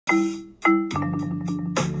What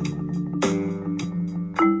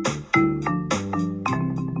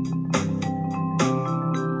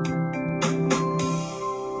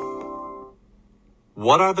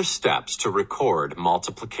are the steps to record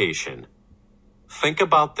multiplication? Think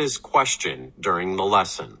about this question during the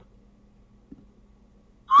lesson.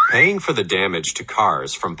 Paying for the damage to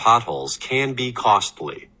cars from potholes can be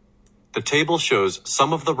costly. The table shows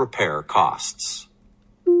some of the repair costs.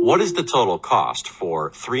 What is the total cost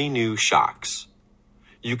for 3 new shocks?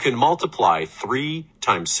 You can multiply 3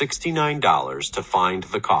 times $69 to find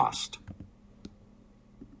the cost.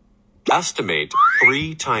 Estimate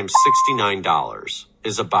 3 times $69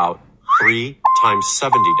 is about 3 times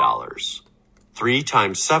 $70. 3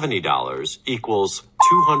 times $70 equals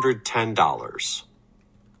 $210.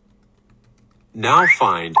 Now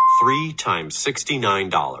find 3 times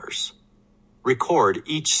 $69. Record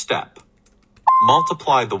each step.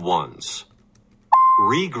 Multiply the ones.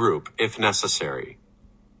 Regroup if necessary.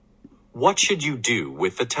 What should you do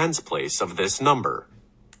with the tens place of this number?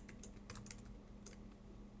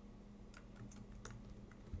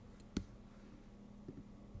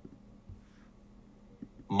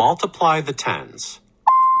 Multiply the tens.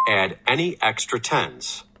 Add any extra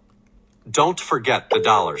tens. Don't forget the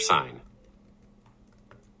dollar sign.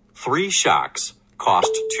 3 shocks cost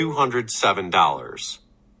 $207.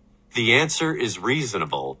 The answer is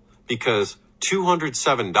reasonable because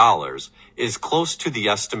 $207 is close to the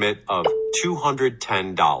estimate of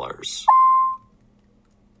 $210.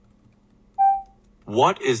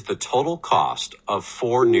 What is the total cost of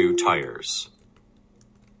 4 new tires?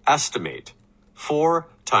 Estimate 4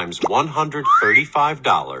 times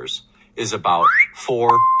 $135 is about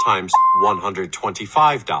 4 times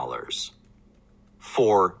 $125.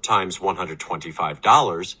 4 times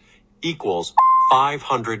 $125 equals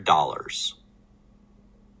 $500.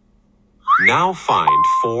 Now find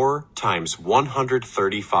 4 times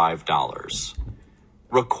 $135.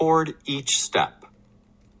 Record each step.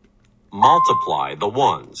 Multiply the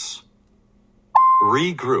ones.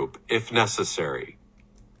 Regroup if necessary.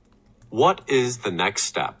 What is the next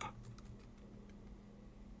step?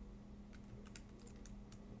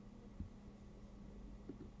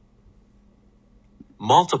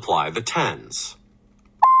 Multiply the tens.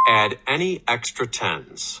 Add any extra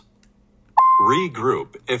tens.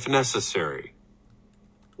 Regroup if necessary.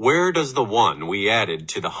 Where does the 1 we added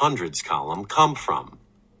to the hundreds column come from?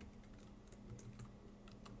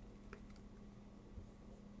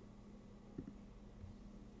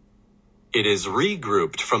 It is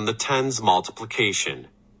regrouped from the tens multiplication.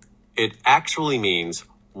 It actually means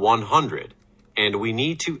 100, and we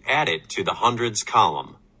need to add it to the hundreds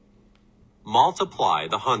column. Multiply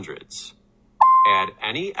the hundreds. Add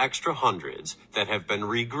any extra hundreds that have been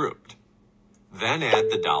regrouped. Then add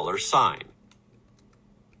the dollar sign.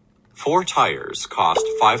 4 tires cost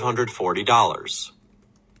 $540.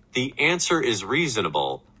 The answer is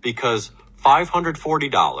reasonable because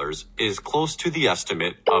 $540 is close to the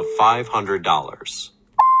estimate of $500.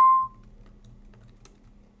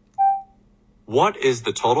 What is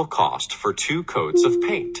the total cost for 2 coats of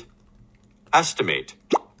paint? Estimate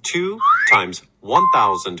 2 times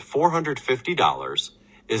 $1,450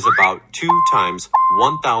 is about 2 times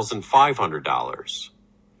 $1,500.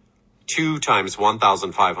 2 times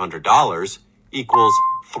 $1,500 equals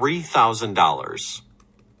 $3,000.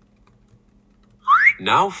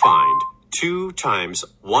 Now find 2 times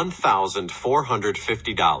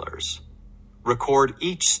 $1,450. Record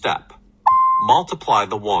each step. Multiply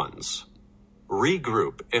the ones.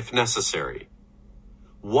 Regroup if necessary.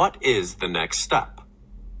 What is the next step?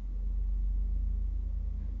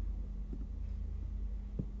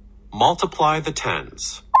 Multiply the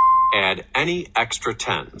tens. Add any extra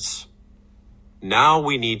tens. Now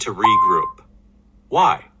we need to regroup.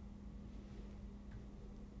 Why?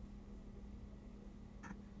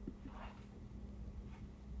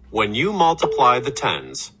 When you multiply the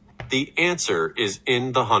tens, the answer is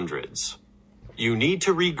in the hundreds. You need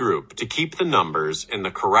to regroup to keep the numbers in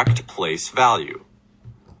the correct place value.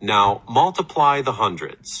 Now multiply the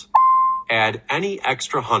hundreds. Add any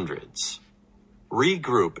extra hundreds.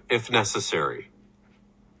 Regroup if necessary.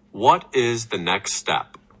 What is the next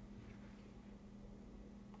step?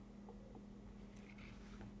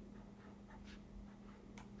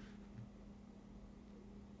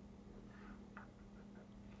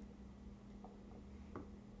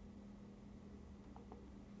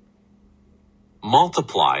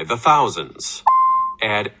 Multiply the thousands.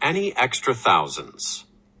 Add any extra thousands.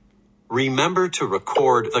 Remember to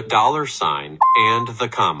record the dollar sign and the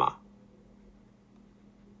comma.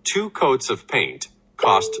 2 coats of paint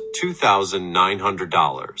cost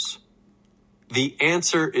 $2,900. The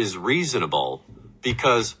answer is reasonable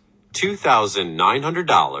because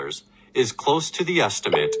 $2,900 is close to the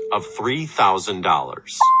estimate of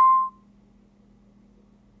 $3,000.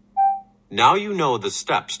 Now you know the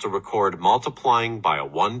steps to record multiplying by a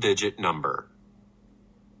one-digit number.